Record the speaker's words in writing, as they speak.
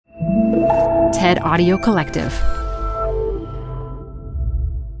TED Audio Collective.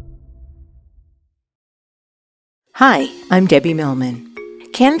 Hi, I'm Debbie Millman.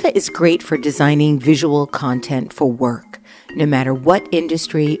 Canva is great for designing visual content for work, no matter what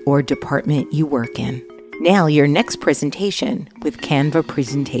industry or department you work in. Nail your next presentation with Canva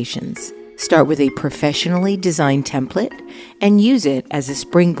Presentations. Start with a professionally designed template and use it as a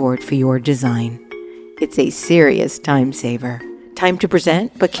springboard for your design. It's a serious time saver. Time to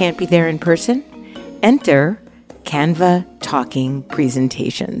present but can't be there in person? Enter Canva Talking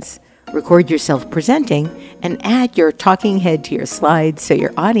Presentations. Record yourself presenting and add your talking head to your slides so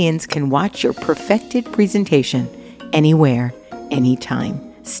your audience can watch your perfected presentation anywhere,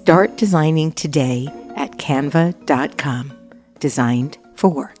 anytime. Start designing today at canva.com. Designed for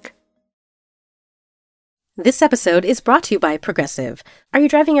work. This episode is brought to you by Progressive. Are you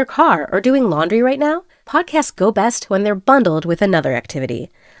driving your car or doing laundry right now? Podcasts go best when they're bundled with another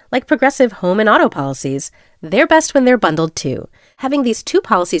activity. Like Progressive home and auto policies, they're best when they're bundled too. Having these two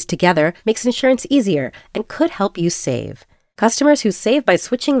policies together makes insurance easier and could help you save. Customers who save by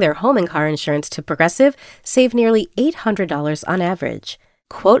switching their home and car insurance to Progressive save nearly $800 on average.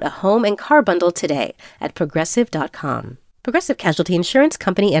 Quote a home and car bundle today at Progressive.com. Progressive Casualty Insurance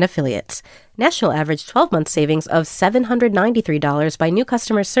Company and Affiliates. National average 12-month savings of $793 by new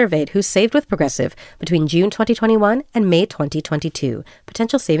customers surveyed who saved with Progressive between June 2021 and May 2022.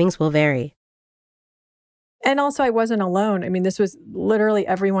 Potential savings will vary. And also, I wasn't alone. I mean, this was literally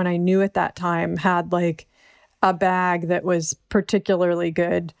everyone I knew at that time had like a bag that was particularly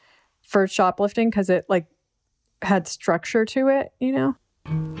good for shoplifting because it like had structure to it, you know?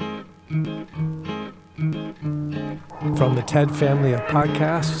 From the TED family of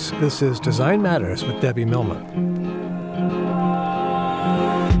podcasts, this is Design Matters with Debbie Millman.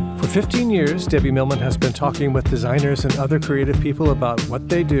 For 15 years, Debbie Millman has been talking with designers and other creative people about what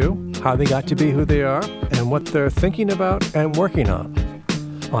they do, how they got to be who they are, and what they're thinking about and working on.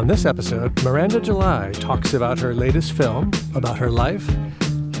 On this episode, Miranda July talks about her latest film, about her life,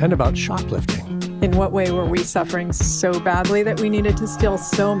 and about shoplifting. In what way were we suffering so badly that we needed to steal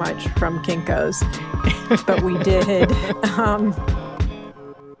so much from Kinko's? But we did.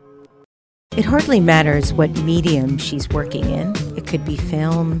 It hardly matters what medium she's working in. It could be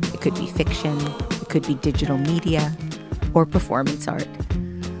film, it could be fiction, it could be digital media, or performance art.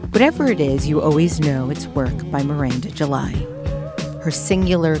 Whatever it is, you always know it's work by Miranda July. Her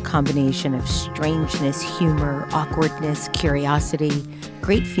singular combination of strangeness, humor, awkwardness, curiosity,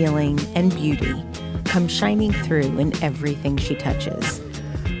 great feeling, and beauty comes shining through in everything she touches.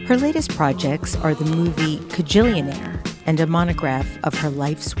 Her latest projects are the movie Kajillionaire and a monograph of her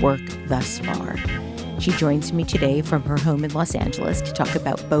life's work thus far. She joins me today from her home in Los Angeles to talk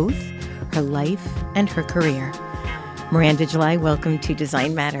about both her life and her career. Miranda July, welcome to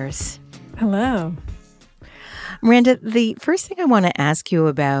Design Matters. Hello. Miranda, the first thing I want to ask you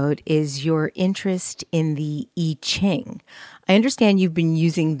about is your interest in the I Ching. I understand you've been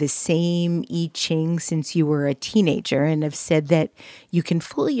using the same I Ching since you were a teenager and have said that you can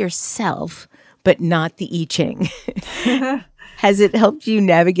fool yourself, but not the I Ching. Has it helped you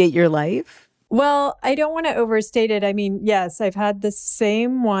navigate your life? Well, I don't want to overstate it. I mean, yes, I've had the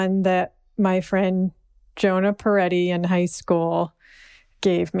same one that my friend Jonah Peretti in high school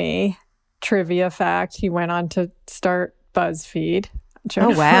gave me. Trivia fact, he went on to start BuzzFeed.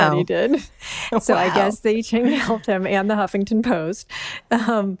 Jonah Peretti did. So I guess the I Ching helped him, and the Huffington Post.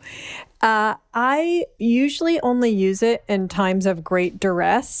 I usually only use it in times of great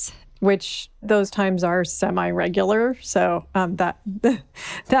duress, which those times are semi-regular. So that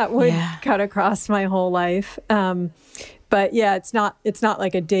would cut across my whole life. But yeah, it's not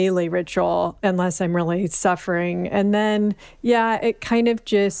like a daily ritual unless I'm really suffering. And then, yeah, it kind of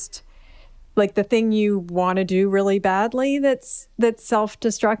just like the thing you want to do really badly that's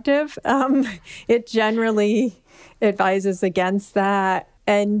self-destructive. It generally advises against that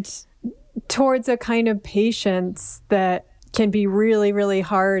and towards a kind of patience that can be really, really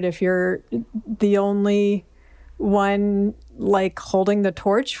hard if you're the only one like holding the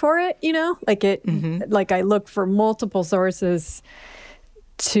torch for it, you know? Like like I look for multiple sources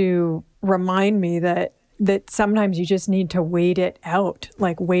to remind me that sometimes you just need to wait it out,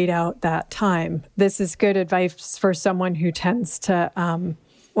 like wait out that time. This is good advice for someone who tends to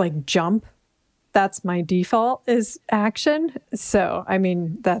like jump. That's my default is action. So, I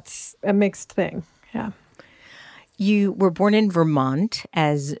mean, that's a mixed thing. Yeah. You were born in Vermont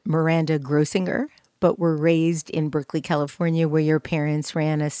as Miranda Grossinger, but were raised in Berkeley, California, where your parents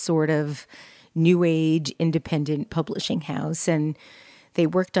ran a sort of new age independent publishing house. And They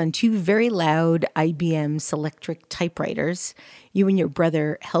worked on 2 very loud IBM Selectric typewriters. You and your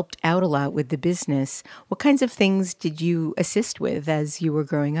brother helped out a lot with the business. What kinds of things did you assist with as you were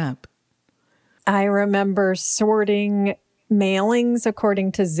growing up? I remember sorting mailings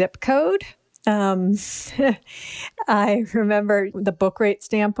according to zip code. I remember the book rate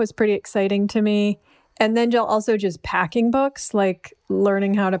stamp was pretty exciting to me. And then also just packing books, like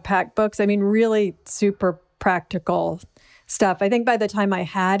learning how to pack books. I mean, really super practical stuff. I think by the time I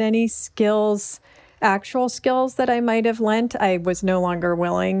had any actual skills that I might have lent, I was no longer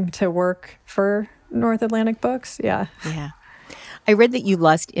willing to work for North Atlantic Books. Yeah. I read that you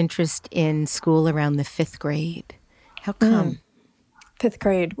lost interest in school around the 5th grade. How come? 5th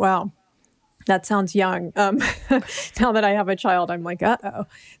grade. Wow. That sounds young. Now that I have a child, I'm like, uh-oh,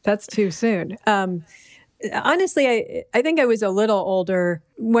 that's too soon. Honestly, I think I was a little older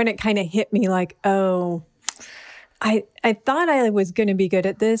when it kind of hit me like, oh, I thought I was going to be good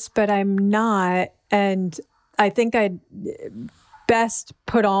at this, but I'm not. And I think I'd best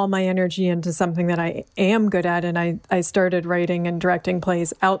put all my energy into something that I am good at. And I started writing and directing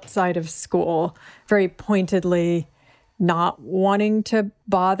plays outside of school, very pointedly, not wanting to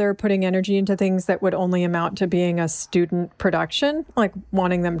bother putting energy into things that would only amount to being a student production, like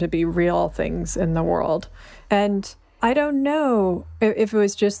wanting them to be real things in the world. And I don't know if it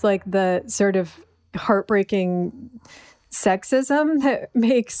was just like the sort of heartbreaking sexism that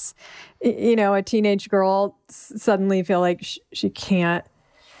makes, a teenage girl suddenly feel like she can't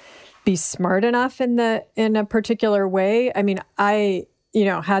be smart enough in a particular way. I mean, I,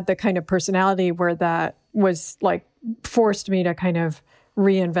 had the kind of personality where that was like forced me to kind of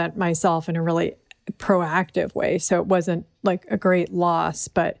reinvent myself in a really proactive way. So it wasn't like a great loss,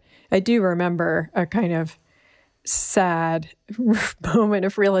 but I do remember a kind of sad moment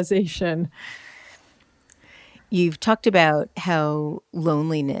of realization. You've talked about how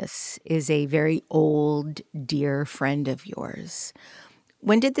loneliness is a very old, dear friend of yours.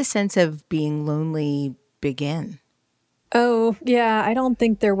 When did the sense of being lonely begin? Oh, yeah. I don't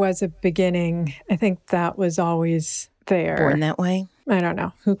think there was a beginning. I think that was always there. Born that way? I don't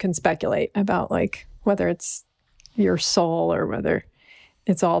know. Who can speculate about like whether it's your soul or whether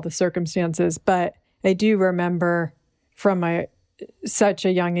it's all the circumstances. But I do remember from such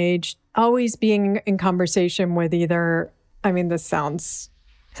a young age always being in conversation with either,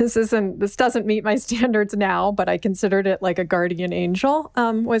 this doesn't meet my standards now, but I considered it like a guardian angel,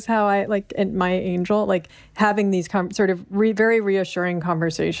 was how my angel, like having these very reassuring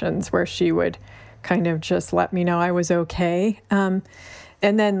conversations where she would kind of just let me know I was okay. And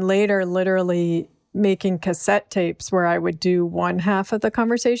then later, literally making cassette tapes where I would do one half of the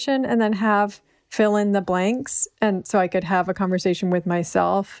conversation and then fill in the blanks. And so I could have a conversation with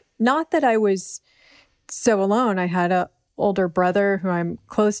myself. Not that I was so alone. I had a older brother who I'm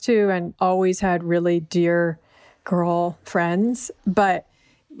close to and always had really dear girl friends. But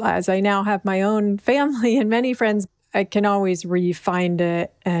as I now have my own family and many friends, I can always re-find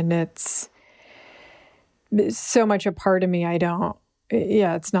it. And it's so much a part of me.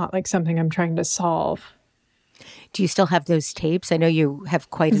 It's not like something I'm trying to solve. Do you still have those tapes? I know you have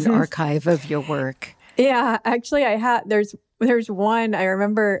quite an archive of your work. Yeah, actually I had. There's one, I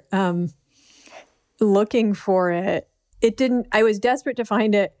remember looking for it. I was desperate to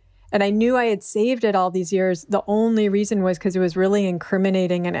find it, and I knew I had saved it all these years. The only reason was because it was really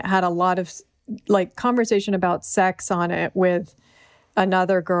incriminating, and it had a lot of like conversation about sex on it with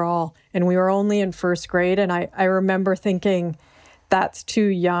another girl, and we were only in 1st grade, and I remember thinking, that's too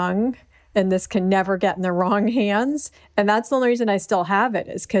young, and this can never get in the wrong hands. And that's the only reason I still have it,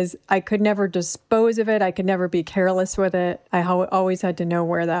 is because I could never dispose of it. I could never be careless with it. I always had to know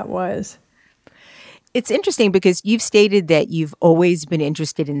where that was. It's interesting because you've stated that you've always been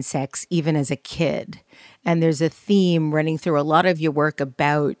interested in sex, even as a kid. And there's a theme running through a lot of your work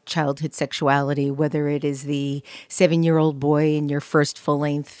about childhood sexuality, whether it is the 7-year-old boy in your first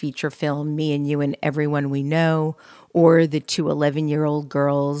full-length feature film, Me and You and Everyone We Know, or the 2 11-year-old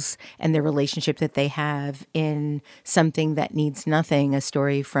girls and the relationship that they have in Something That Needs Nothing, a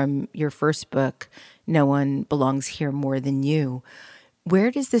story from your first book, No One Belongs Here More Than You.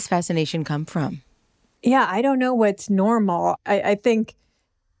 Where does this fascination come from? Yeah, I don't know what's normal. I think,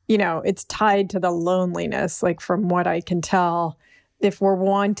 it's tied to the loneliness, like from what I can tell. If we're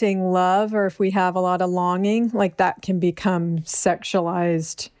wanting love or if we have a lot of longing, like that can become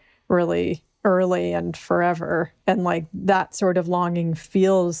sexualized really early and forever. And like that sort of longing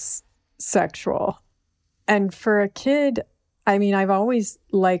feels sexual. And for a kid, I've always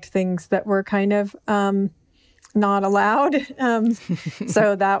liked things that were kind of not allowed.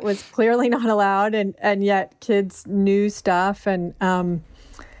 So that was clearly not allowed. And yet kids knew stuff. And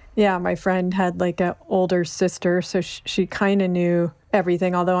my friend had like an older sister, so she kind of knew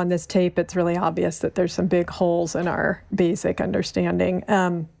everything. Although on this tape, it's really obvious that there's some big holes in our basic understanding.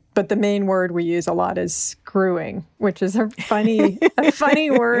 But the main word we use a lot is screwing, which is a funny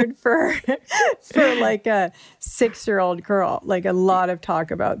word for like a 6-year-old girl. Like a lot of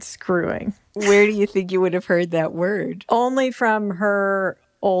talk about screwing. Where do you think you would have heard that word? Only from her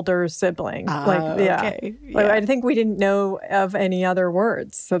older sibling. Okay. Like, I think we didn't know of any other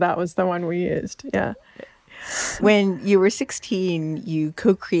words, so that was the one we used. Yeah. When you were 16, you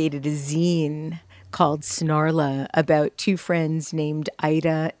co-created a zine called Snarla about two friends named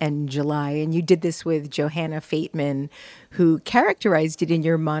Ida and July. And you did this with Johanna Fateman, who characterized it in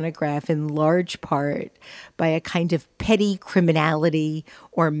your monograph in large part by a kind of petty criminality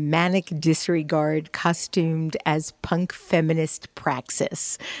or manic disregard costumed as punk feminist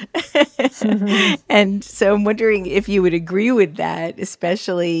praxis. And so I'm wondering if you would agree with that,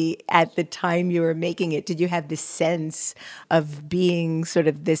 especially at the time you were making it. Did you have this sense of being sort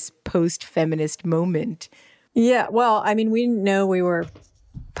of this post-feminist moment? Yeah, well, I mean, we didn't know we were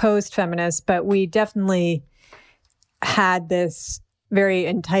post-feminist, but we definitely had this very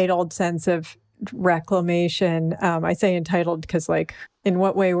entitled sense of reclamation. I say entitled because, like, in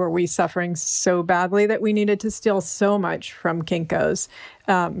what way were we suffering so badly that we needed to steal so much from Kinko's?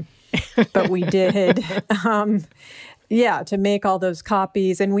 But we did. To make all those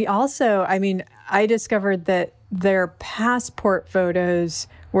copies. And we also, I discovered that their passport photos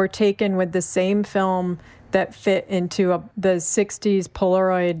were taken with the same film that fit into the 60s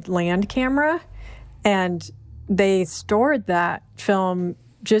Polaroid land camera. And they stored that film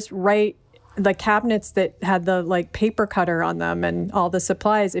just right, the cabinets that had the like paper cutter on them and all the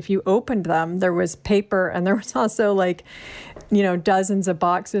supplies. If you opened them, there was paper, and there was also like, dozens of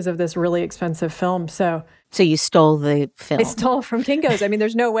boxes of this really expensive film. So you stole the film? I stole from Kinko's.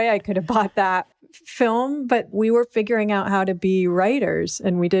 There's no way I could have bought that film, but we were figuring out how to be writers,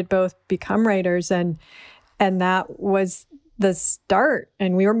 and we did both become writers, and that was the start.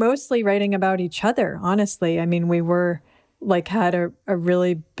 And we were mostly writing about each other, honestly. We were like had a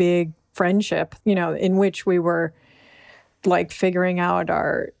really big friendship, in which we were like figuring out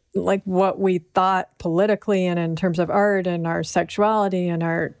our, like what we thought politically and in terms of art and our sexuality and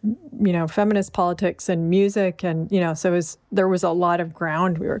our, feminist politics and music. And, so there was a lot of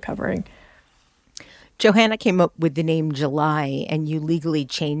ground we were covering. Johanna came up with the name July, and you legally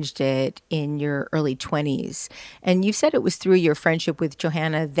changed it in your early 20s. And you said it was through your friendship with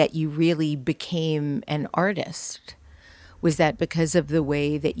Johanna that you really became an artist. Was that because of the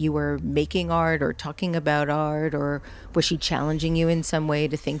way that you were making art or talking about art, or was she challenging you in some way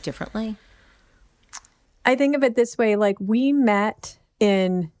to think differently? I think of it this way, like we met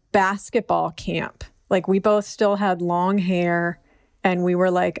in basketball camp. Like we both still had long hair. And we were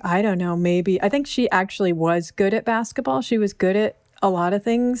like, I don't know, maybe. I think she actually was good at basketball. She was good at a lot of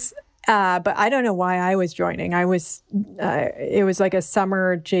things. But I don't know why I was joining. It was like a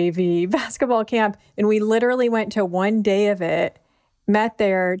summer JV basketball camp. And we literally went to one day of it, met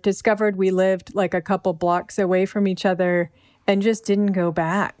there, discovered we lived like a couple blocks away from each other, and just didn't go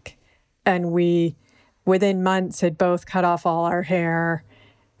back. And we, within months, had both cut off all our hair.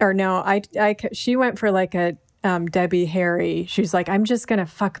 Or no, she went for like a Debbie Harry. She's like, I'm just going to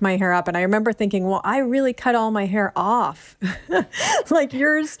fuck my hair up. And I remember thinking, well, I really cut all my hair off. Like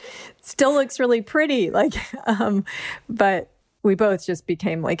yours still looks really pretty. Like, but we both just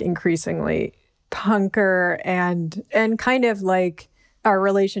became like increasingly punker, and kind of like our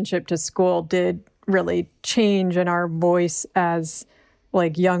relationship to school did really change, and our voice as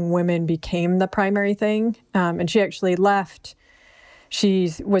like young women became the primary thing. And she actually left.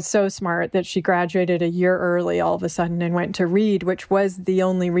 She was so smart that she graduated a year early all of a sudden and went to Reed, which was the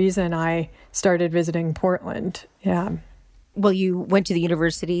only reason I started visiting Portland. Yeah. Well, you went to the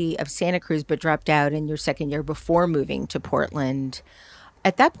University of Santa Cruz, but dropped out in your second year before moving to Portland.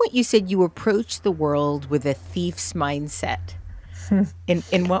 At that point, you said you approached the world with a thief's mindset.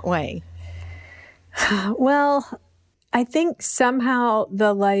 In what way? Well, I think somehow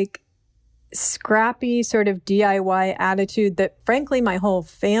the like scrappy sort of DIY attitude that frankly my whole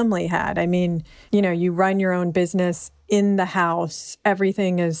family had. You run your own business in the house.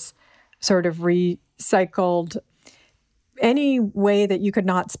 Everything is sort of recycled. Any way that you could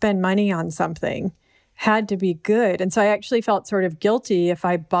not spend money on something had to be good. And so I actually felt sort of guilty if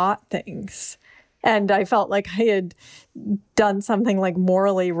I bought things. And I felt like I had done something like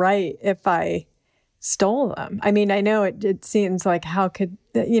morally right if I stole them. I mean, I know it seems like how could,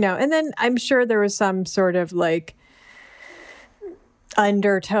 and then I'm sure there was some sort of like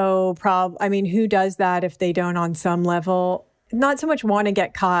undertow problem. I mean, who does that if they don't on some level, not so much want to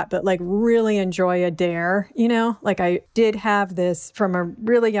get caught, but like really enjoy a dare, Like I did have this from a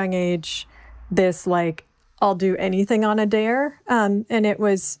really young age, this like, I'll do anything on a dare. And it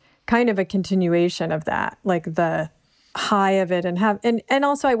was kind of a continuation of that, like the high of it and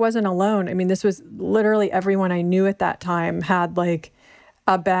also I wasn't alone. I mean, this was literally everyone I knew at that time had like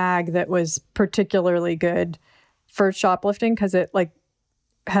a bag that was particularly good for shoplifting because it like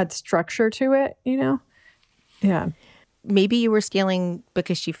had structure to it, Yeah. Maybe you were stealing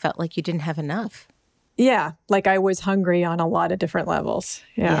because you felt like you didn't have enough. Yeah. Like I was hungry on a lot of different levels.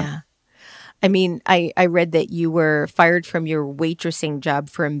 Yeah. I mean, I read that you were fired from your waitressing job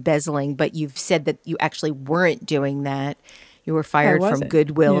for embezzling, but you've said that you actually weren't doing that. You were fired from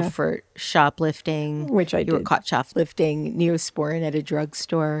Goodwill for shoplifting. Which I did. You were caught shoplifting Neosporin at a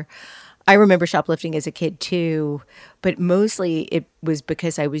drugstore. I remember shoplifting as a kid too, but mostly it was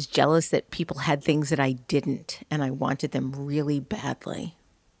because I was jealous that people had things that I didn't, and I wanted them really badly.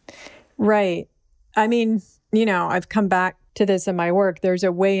 Right. I mean, I've come back to this in my work. There's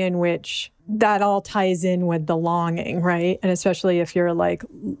a way in which that all ties in with the longing, right? And especially if you're like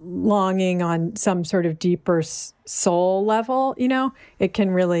longing on some sort of deeper soul level, it can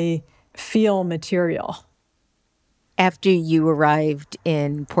really feel material. After you arrived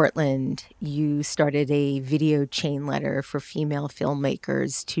in Portland, you started a video chain letter for female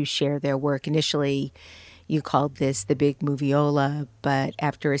filmmakers to share their work. Initially, you called this the Big Moviola, but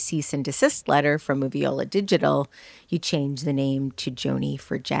after a cease and desist letter from Moviola Digital, you changed the name to Joni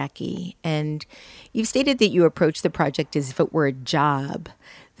for Jackie. And you've stated that you approached the project as if it were a job,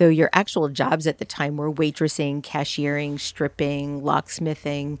 though your actual jobs at the time were waitressing, cashiering, stripping,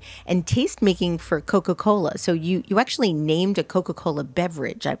 locksmithing, and taste-making for Coca-Cola. So you actually named a Coca-Cola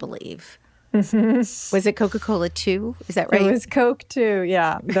beverage, I believe. Mm-hmm. Was it Coca-Cola 2? Is that right? It was Coke 2,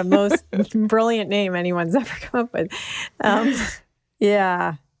 yeah. The most brilliant name anyone's ever come up with.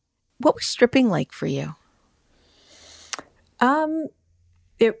 Yeah. What was stripping like for you?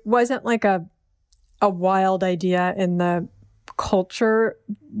 It wasn't like a wild idea in the culture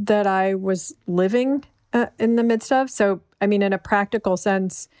that I was living in the midst of. So, I mean, in a practical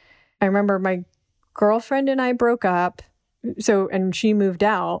sense, I remember my girlfriend and I broke up. And she moved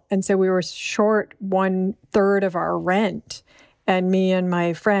out. And so we were short 1/3 of our rent. And me and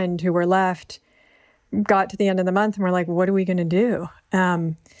my friend who were left got to the end of the month and we're like, what are we going to do?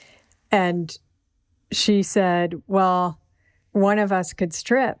 And she said, well, one of us could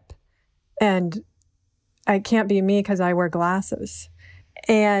strip. And I can't be me because I wear glasses.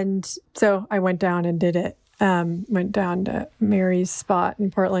 And so I went down and did it. Went down to Mary's spot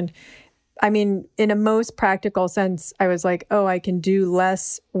in Portland. I mean, in a most practical sense, I was like, oh, I can do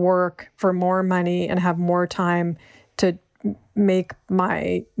less work for more money and have more time to make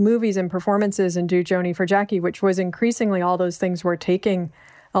my movies and performances and do Joni for Jackie, which was increasingly all those things were taking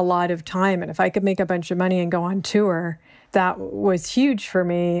a lot of time. And if I could make a bunch of money and go on tour, that was huge for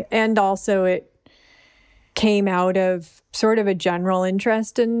me. And also it came out of sort of a general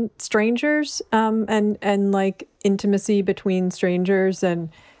interest in strangers and like intimacy between strangers, and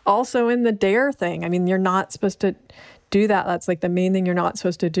also in the dare thing. I mean, you're not supposed to do that. That's like the main thing you're not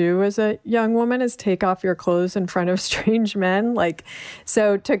supposed to do as a young woman is take off your clothes in front of strange men. Like,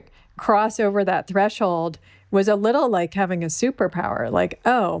 so to cross over that threshold was a little like having a superpower. Like,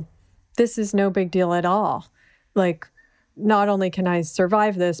 oh, this is no big deal at all. Like, not only can I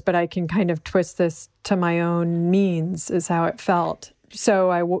survive this, but I can kind of twist this to my own means is how it felt.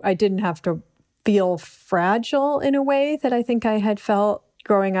 So I didn't have to feel fragile in a way that I think I had felt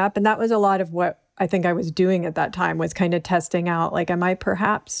growing up. And that was a lot of what I think I was doing at that time, was kind of testing out, like, am I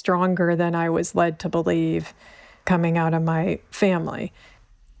perhaps stronger than I was led to believe coming out of my family?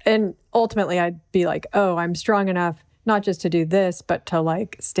 And ultimately I'd be like, oh, I'm strong enough not just to do this, but to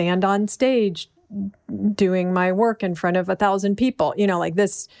like stand on stage doing my work in front of 1,000 people. You know, like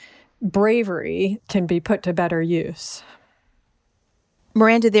this bravery can be put to better use.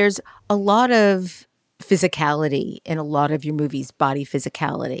 Miranda, there's a lot of physicality in a lot of your movies, body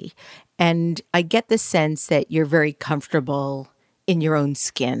physicality. And I get the sense that you're very comfortable in your own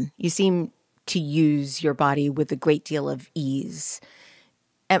skin. You seem to use your body with a great deal of ease.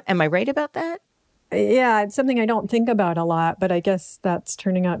 Am I right about that? Yeah, it's something I don't think about a lot, but I guess that's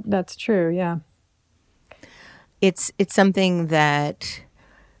turning out, that's true, yeah. It's something that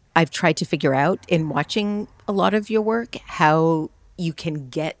I've tried to figure out in watching a lot of your work, how you can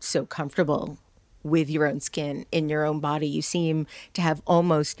get so comfortable with your own skin, in your own body. You seem to have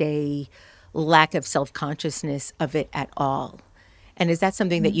almost a lack of self-consciousness of it at all. And is that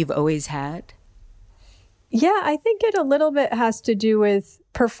something that you've always had? Yeah, I think it a little bit has to do with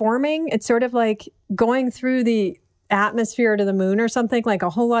performing. It's sort of like going through the atmosphere to the moon or something. Like a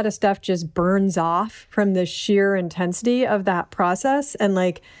whole lot of stuff just burns off from the sheer intensity of that process. And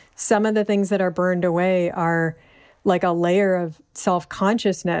like some of the things that are burned away are like a layer of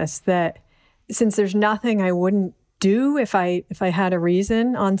self-consciousness that, since there's nothing I wouldn't do if I had a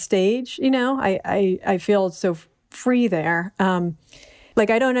reason on stage, you know, I feel so free there. Like,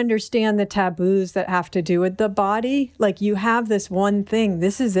 I don't understand the taboos that have to do with the body. Like, you have this one thing.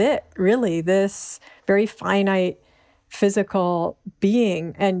 This is it, really, this very finite physical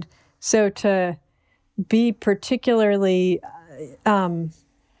being. And so to be particularly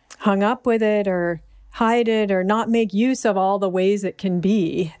hung up with it or hide it or not make use of all the ways it can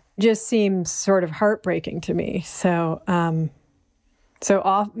be just seems sort of heartbreaking to me. So,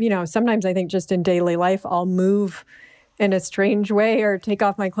 sometimes I think just in daily life, I'll move in a strange way or take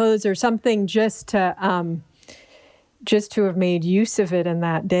off my clothes or something just to have made use of it in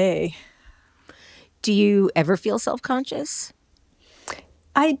that day. Do you ever feel self-conscious?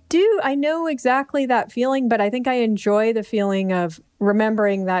 I do. I know exactly that feeling, but I think I enjoy the feeling of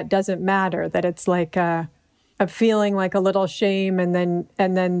remembering that doesn't matter, that it's like a feeling like a little shame and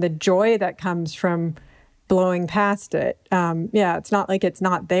then the joy that comes from blowing past it. It's not like it's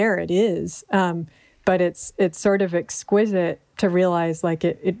not there. It is. But it's sort of exquisite to realize like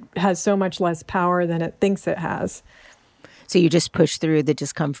it has so much less power than it thinks it has. So you just push through the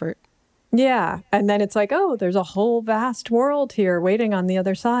discomfort? Yeah. And then it's like, oh, there's a whole vast world here waiting on the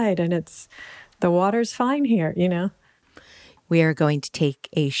other side. And the water's fine here, you know? We are going to take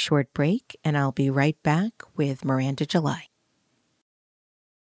a short break, and I'll be right back with Miranda July.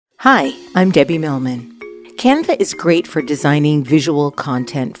 Hi, I'm Debbie Millman. Canva is great for designing visual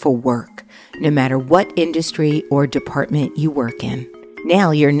content for work, no matter what industry or department you work in.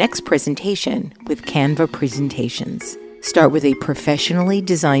 Now, your next presentation with Canva Presentations. Start with a professionally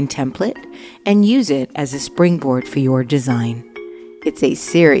designed template and use it as a springboard for your design. It's a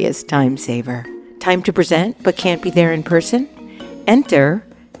serious time saver. Time to present but can't be there in person? Enter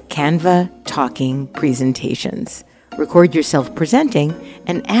Canva Talking Presentations. Record yourself presenting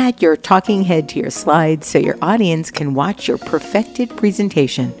and add your talking head to your slides so your audience can watch your perfected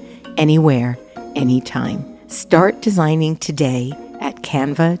presentation anywhere, anytime. Start designing today at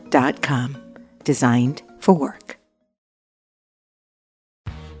canva.com. Designed for work.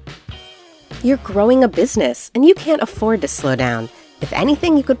 You're growing a business and you can't afford to slow down. If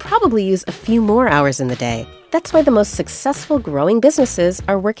anything, you could probably use a few more hours in the day. That's why the most successful growing businesses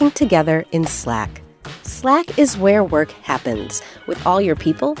are working together in Slack. Slack is where work happens, with all your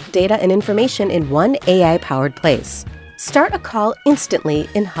people, data, and information in one AI-powered place. Start a call instantly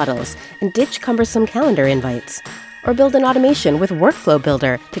in huddles and ditch cumbersome calendar invites. Or build an automation with Workflow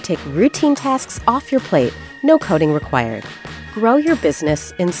Builder to take routine tasks off your plate, no coding required. Grow your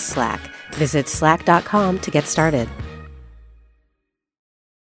business in Slack. Visit slack.com to get started.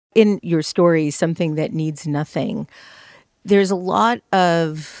 In your story, Something That Needs Nothing, there's a lot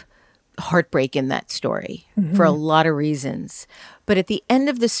of heartbreak in that story for a lot of reasons. But at the end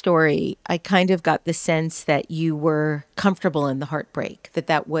of the story, I kind of got the sense that you were comfortable in the heartbreak,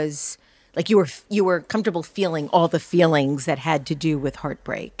 that was like you were comfortable feeling all the feelings that had to do with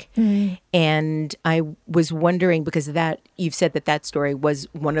heartbreak. And I was wondering, because you've said that story was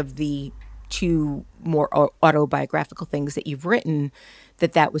one of the two more autobiographical things that you've written,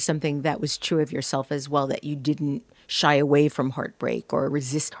 that was something that was true of yourself as well, that you didn't shy away from heartbreak or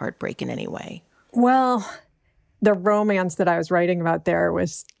resist heartbreak in any way. Well, the romance that I was writing about there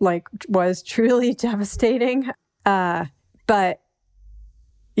was truly devastating. But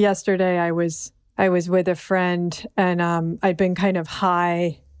yesterday I was with a friend and I'd been kind of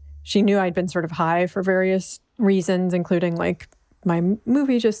high. She knew I'd been sort of high for various reasons, including like my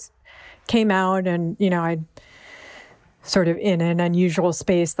movie just came out and, you know, I'd sort of in an unusual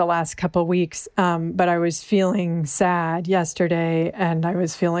space the last couple of weeks. But I was feeling sad yesterday and I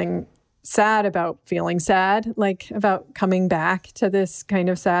was feeling sad about feeling sad, like about coming back to this kind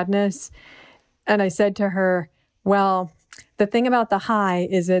of sadness. And I said to her, well, the thing about the high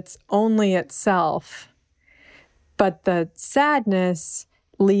is it's only itself, but the sadness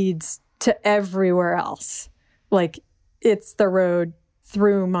leads to everywhere else. Like it's the road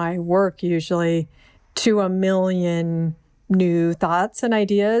through my work usually to a million new thoughts and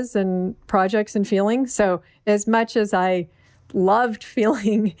ideas and projects and feelings. So as much as I loved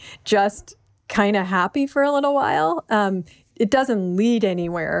feeling just kind of happy for a little while, it doesn't lead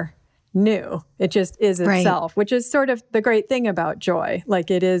anywhere new. It just is itself, right. Which is sort of the great thing about joy. Like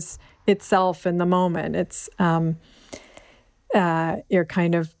it is itself in the moment. It's you're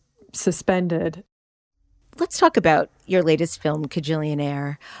kind of suspended. Let's talk about your latest film,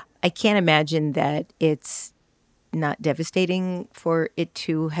 Kajillionaire. I can't imagine that it's not devastating for it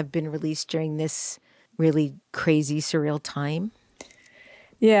to have been released during this really crazy, surreal time.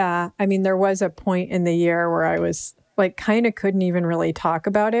 Yeah. I mean, there was a point in the year where I was like, kind of couldn't even really talk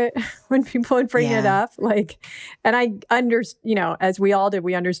about it when people would bring it up. Like, and I as we all did,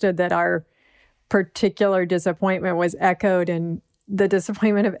 we understood that our particular disappointment was echoed in the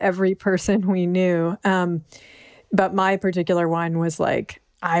disappointment of every person we knew. But my particular one was like,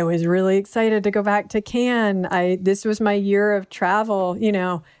 I was really excited to go back to Cannes. This was my year of travel,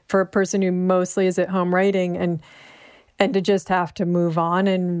 for a person who mostly is at home writing, and to just have to move on.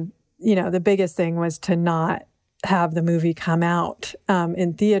 And, the biggest thing was to not have the movie come out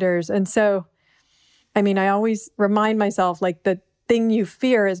in theaters. And so, I mean, I always remind myself, like, the thing you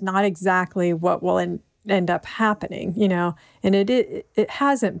fear is not exactly what will end up happening, and it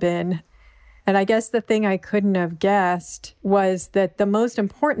hasn't been. And I guess the thing I couldn't have guessed was that the most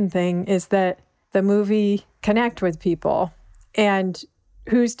important thing is that the movie connect with people. And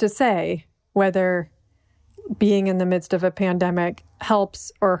who's to say whether being in the midst of a pandemic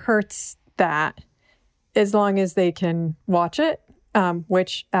helps or hurts that, as long as they can watch it,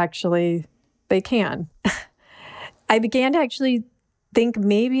 which actually they can. I began to actually think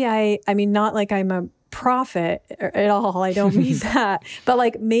maybe I mean, not like I'm a prophet at all. I don't mean that. But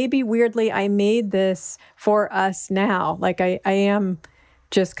like, maybe weirdly, I made this for us now. Like I am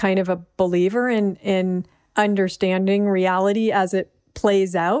just kind of a believer in understanding reality as it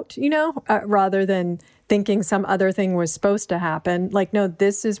plays out, rather than thinking some other thing was supposed to happen. Like, no,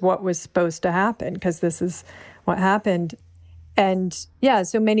 this is what was supposed to happen because this is what happened. And yeah,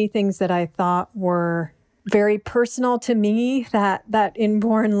 so many things that I thought were very personal to me, that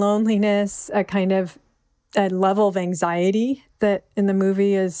inborn loneliness, a kind of a level of anxiety that in the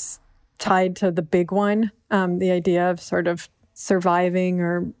movie is tied to the big one, the idea of sort of surviving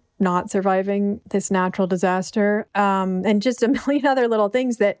or not surviving this natural disaster, and just a million other little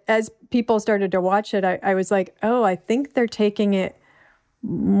things that as people started to watch it, I was like, oh, I think they're taking it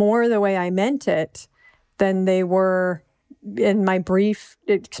more the way I meant it than they were in my brief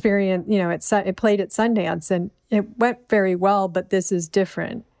experience. It played at Sundance and it went very well, but this is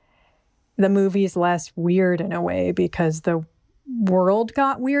different. The movie's less weird in a way because the world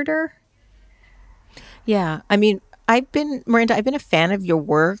got weirder. Yeah. I mean, Miranda, I've been a fan of your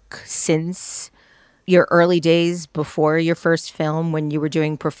work since your early days before your first film, when you were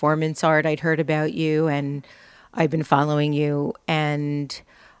doing performance art. I'd heard about you and I've been following you, and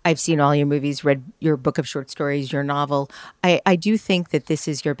I've seen all your movies, read your book of short stories, your novel. I do think that this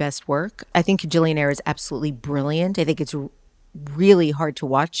is your best work. I think Kajillionaire is absolutely brilliant. I think it's really hard to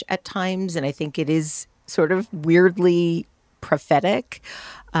watch at times, and I think it is sort of weirdly prophetic.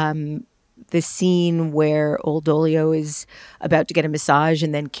 The scene where old Dolio is about to get a massage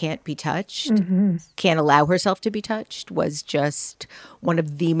and then can't be touched, can't allow herself to be touched, was just one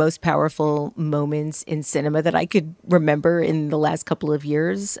of the most powerful moments in cinema that I could remember in the last couple of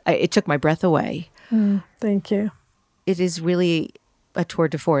years. It took my breath away. Thank you. It is really a tour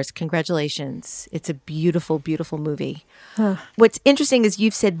de force. Congratulations. It's a beautiful, beautiful movie. What's interesting is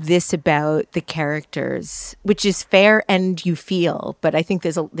you've said this about the characters, which is fair and you feel, but I think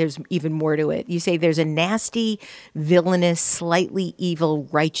there's even more to it. You say there's a nasty, villainous, slightly evil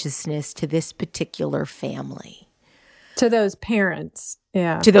righteousness to this particular family. To those parents.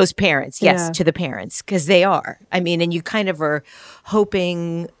 Yeah. To those parents. Yes, to the parents, because they are. I mean, and you kind of are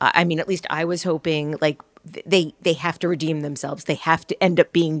hoping, I mean, at least I was hoping, like, they have to redeem themselves. They have to end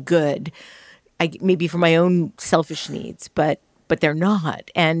up being good. Maybe for my own selfish needs, but they're not.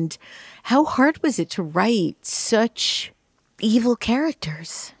 And how hard was it to write such evil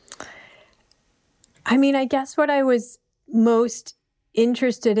characters? I mean, I guess what I was most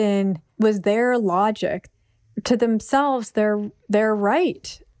interested in was their logic. To themselves, they're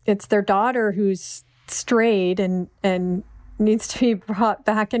right. It's their daughter who's strayed and needs to be brought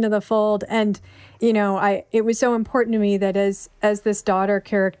back into the fold. And it was so important to me that as this daughter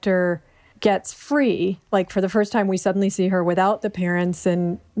character gets free, like for the first time we suddenly see her without the parents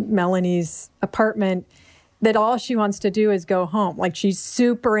in Melanie's apartment, that all she wants to do is go home. Like, she's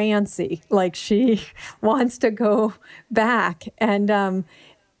super antsy. Like, she wants to go back. And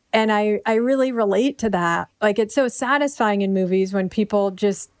I really relate to that. Like, it's so satisfying in movies when people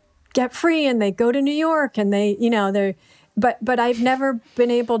just get free and they go to New York and they're, but I've never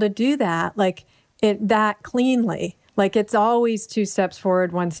been able to do that. Like, that cleanly. Like, it's always 2 steps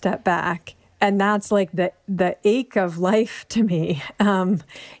forward, 1 step back. And that's like the ache of life to me.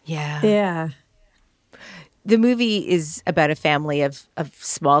 Yeah. The movie is about a family of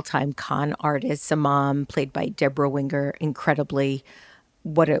small-time con artists. A mom played by Deborah Winger, incredibly,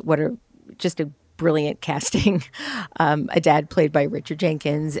 what a just a brilliant casting. A dad played by Richard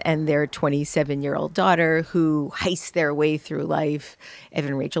Jenkins, and their 27-year-old daughter who heists their way through life.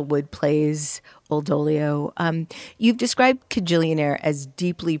 Evan Rachel Wood plays Old Dolio. You've described Kajillionaire as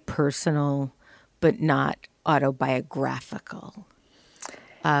deeply personal, but not autobiographical.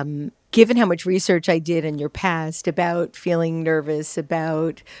 Given how much research I did in your past about feeling nervous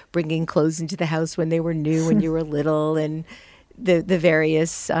about bringing clothes into the house when they were new when you were little, and the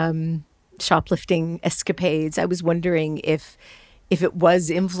various shoplifting escapades, I was wondering if it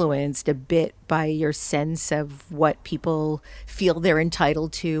was influenced a bit by your sense of what people feel they're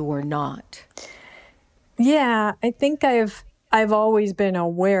entitled to or not. Yeah, I think I've always been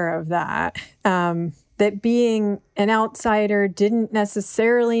aware of that. That being an outsider didn't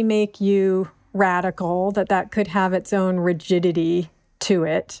necessarily make you radical, that could have its own rigidity to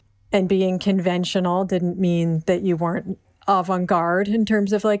it. And being conventional didn't mean that you weren't avant-garde in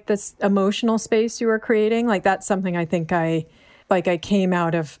terms of like this emotional space you were creating. Like that's something I think I came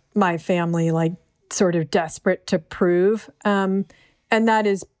out of my family like sort of desperate to prove. And that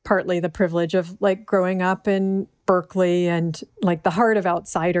is partly the privilege of like growing up in Berkeley and like the heart of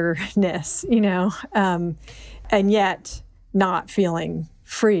outsiderness, and yet not feeling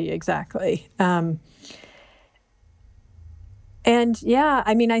free exactly. And yeah,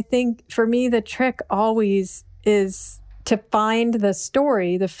 I mean, I think for me, the trick always is to find the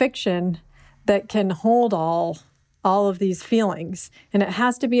story, the fiction that can hold all of these feelings. And it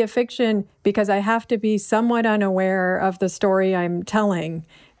has to be a fiction because I have to be somewhat unaware of the story I'm telling.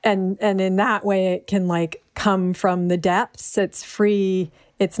 And in that way, it can like come from the depths. It's free.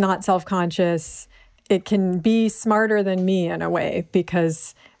 It's not self-conscious. It can be smarter than me in a way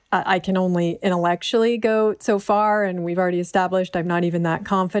because I can only intellectually go so far. And we've already established I'm not even that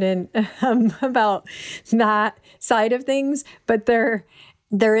confident about that side of things. But there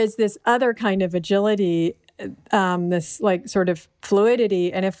is this other kind of agility, this like sort of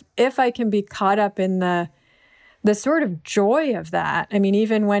fluidity. And if I can be caught up in the sort of joy of that, I mean,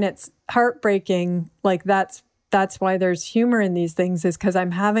 even when it's heartbreaking, like that's why there's humor in these things, is because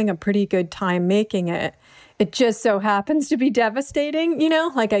I'm having a pretty good time making it. It just so happens to be devastating,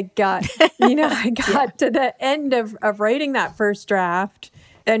 like I got to the end of writing that first draft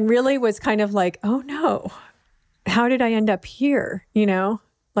and really was kind of like, oh no, how did I end up here?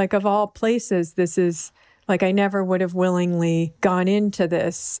 Like of all places, this is like, I never would have willingly gone into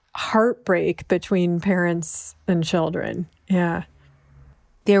this heartbreak between parents and children. Yeah.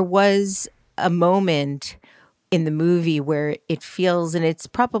 There was a moment in the movie where it feels, and it's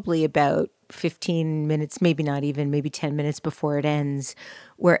probably about 15 minutes, maybe not even, maybe 10 minutes before it ends,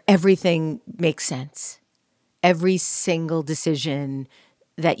 where everything makes sense. Every single decision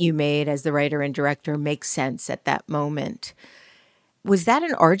that you made as the writer and director makes sense at that moment. Was that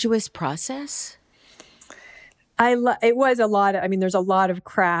an arduous process? It was a lot. There's a lot of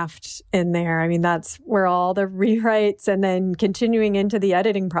craft in there. I mean, that's where all the rewrites and then continuing into the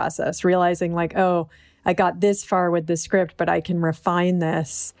editing process, realizing like, oh, I got this far with the script, but I can refine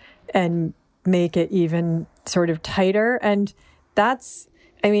this and make it even sort of tighter. And that's,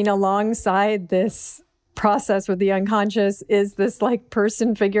 alongside this process with the unconscious is this like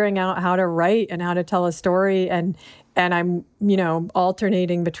person figuring out how to write and how to tell a story. And I'm,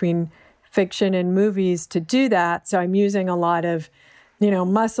 alternating between fiction and movies to do that. So I'm using a lot of,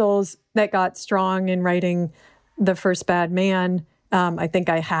 muscles that got strong in writing The First Bad Man. I think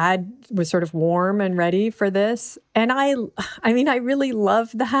was sort of warm and ready for this. And I really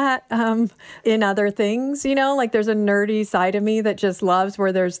love that in other things, like there's a nerdy side of me that just loves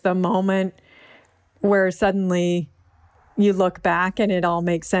where there's the moment where suddenly you look back and it all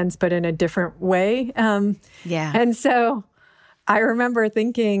makes sense, but in a different way. Yeah. And so I remember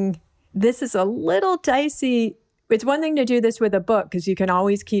thinking, this is a little dicey. It's one thing to do this with a book because you can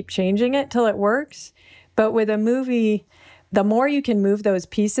always keep changing it till it works. But with a movie, the more you can move those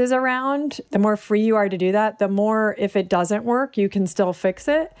pieces around, the more free you are to do that, the more, if it doesn't work, you can still fix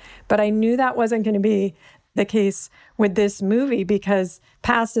it. But I knew that wasn't going to be the case with this movie because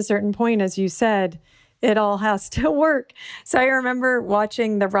past a certain point, as you said, it all has to work. So I remember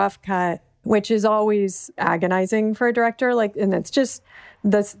watching the rough cut, which is always agonizing for a director. And it's just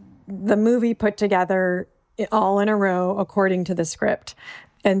the movie put together all in a row according to the script.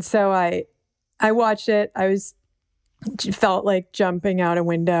 And so I watched it. I felt like jumping out a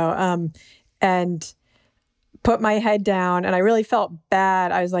window. put my head down, and I really felt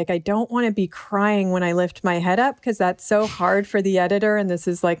bad. I was like, I don't want to be crying when I lift my head up because that's so hard for the editor. And this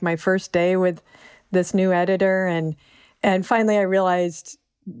is like my first day with this new editor. And finally I realized,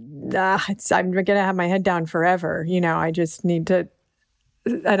 I'm going to have my head down forever. I just need to.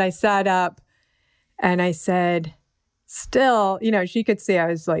 And I sat up and I said, still, she could see I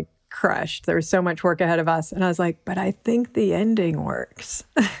was like crushed. There was so much work ahead of us. And I was like, but I think the ending works.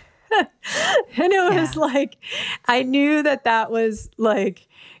 And it was like, I knew that was like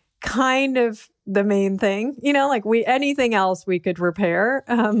kind of the main thing, like anything else we could repair.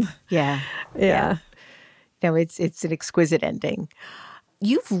 Yeah. No, it's an exquisite ending.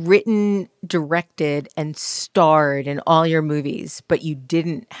 You've written, directed, and starred in all your movies, but you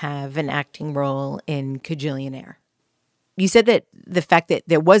didn't have an acting role in Kajillionaire. You said that the fact that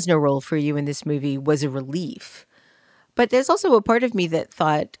there was no role for you in this movie was a relief. But there's also a part of me that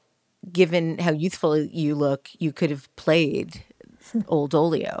thought, given how youthful you look, you could have played old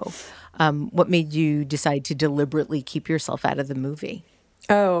Olio. What made you decide to deliberately keep yourself out of the movie?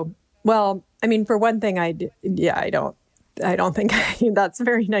 Oh, well, I mean, for one thing, I don't think that's a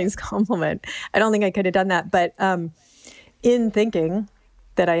very nice compliment. I don't think I could have done that. But in thinking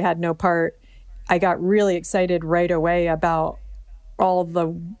that I had no part, I got really excited right away about all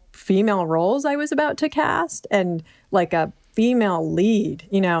the female roles I was about to cast and like a female lead,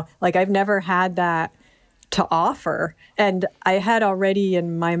 like I've never had that to offer. And I had already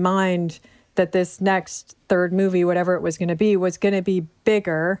in my mind that this next third movie, whatever it was going to be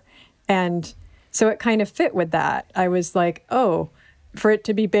bigger. And so it kind of fit with that. I was like, oh, for it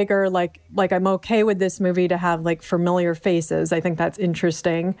to be bigger, like I'm okay with this movie to have like familiar faces. I think that's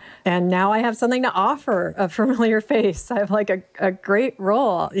interesting. And now I have something to offer, a familiar face. I have like a great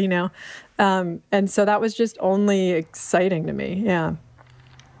role, and so that was just only exciting to me. Yeah.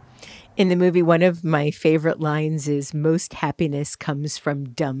 In the movie, one of my favorite lines is, most happiness comes from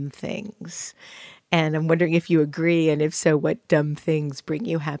dumb things. And I'm wondering if you agree, and if so, what dumb things bring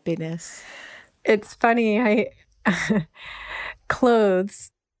you happiness? It's funny.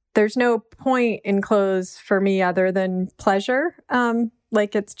 Clothes, there's no point in clothes for me other than pleasure.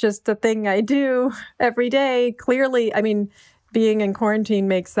 Like it's just a thing I do every day. Clearly, I mean, being in quarantine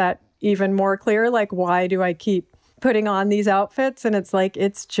makes that even more clear. Like, why do I keep putting on these outfits? And it's like,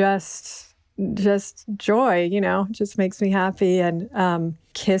 it's just joy, it just makes me happy. And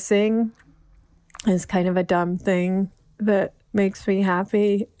kissing is kind of a dumb thing that makes me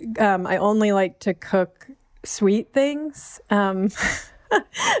happy. I only like to cook sweet things.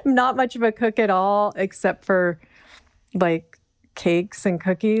 Not much of a cook at all, except for like cakes and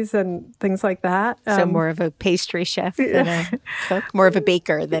cookies and things like that. So more of a pastry chef than a cook, more of a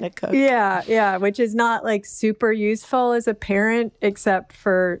baker than a cook. Yeah, which is not like super useful as a parent, except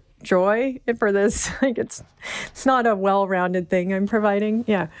for joy and for this. Like it's not a well-rounded thing I'm providing.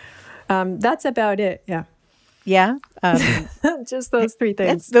 Yeah, that's about it. Yeah. Yeah. Just those three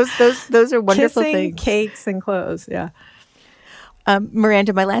things. Those are wonderful Kissing, things. cakes, and clothes. Yeah.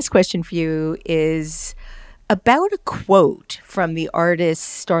 Miranda, my last question for you is about a quote from the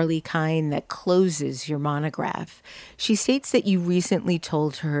artist Starlee Kine that closes your monograph. She states that you recently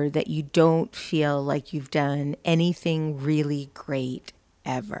told her that you don't feel like you've done anything really great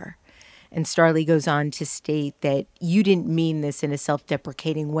ever. And Starlee goes on to state that you didn't mean this in a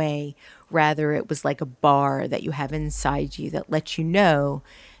self-deprecating way. Rather, it was like a bar that you have inside you that lets you know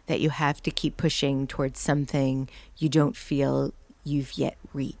that you have to keep pushing towards something you don't feel you've yet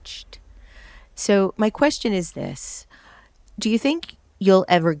reached. So my question is this. Do you think you'll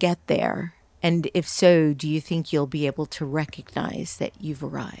ever get there? And if so, do you think you'll be able to recognize that you've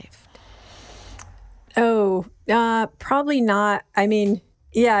arrived? Oh, probably not. I mean,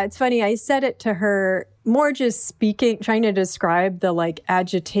 yeah, it's funny. I said it to her more just speaking, trying to describe the like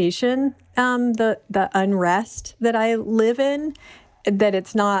agitation, the unrest that I live in, that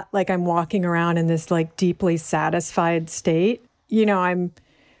it's not like I'm walking around in this like deeply satisfied state. I'm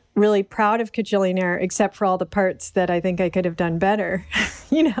really proud of Kajillionaire, except for all the parts that I think I could have done better,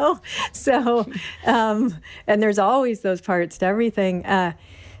 So, and there's always those parts to everything.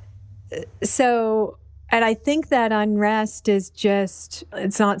 And I think that unrest is just,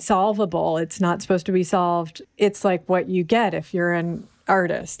 it's not solvable. It's not supposed to be solved. It's like what you get if you're an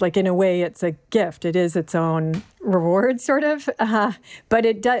artist. Like in a way, it's a gift. It is its own reward, sort of. But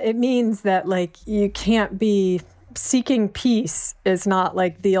it means that like you can't be seeking peace is not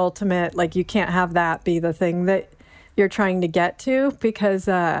like the ultimate, like you can't have that be the thing that you're trying to get to, because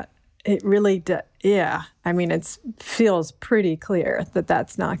it really, I mean, it feels pretty clear that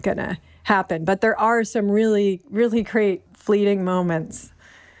that's not going to happen. But there are some really, really great fleeting moments.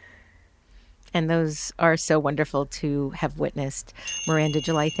 And those are so wonderful to have witnessed. Miranda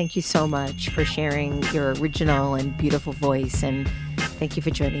July, thank you so much for sharing your original and beautiful voice. And thank you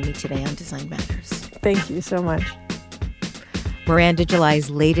for joining me today on Design Matters. Thank you so much. Miranda July's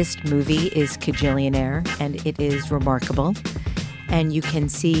latest movie is Kajillionaire, and it is remarkable. And you can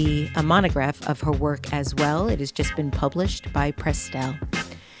see a monograph of her work as well. It has just been published by Prestel.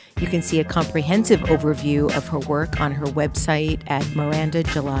 You can see a comprehensive overview of her work on her website at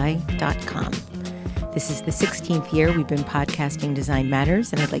mirandajuly.com. This is the 16th year we've been podcasting Design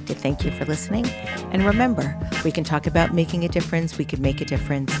Matters, and I'd like to thank you for listening. And remember, we can talk about making a difference, we can make a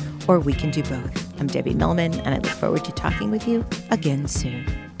difference, or we can do both. I'm Debbie Millman, and I look forward to talking with you again soon.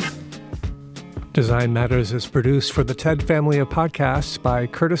 Design Matters is produced for the TED family of podcasts by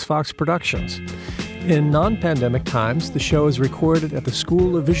Curtis Fox Productions. In non-pandemic times, the show is recorded at the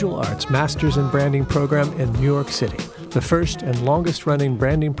School of Visual Arts Masters in Branding program in New York City, the first and longest-running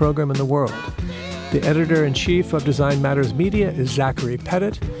branding program in the world. The editor-in-chief of Design Matters Media is Zachary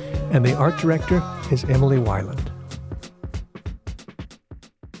Pettit, and the art director is Emily Weiland.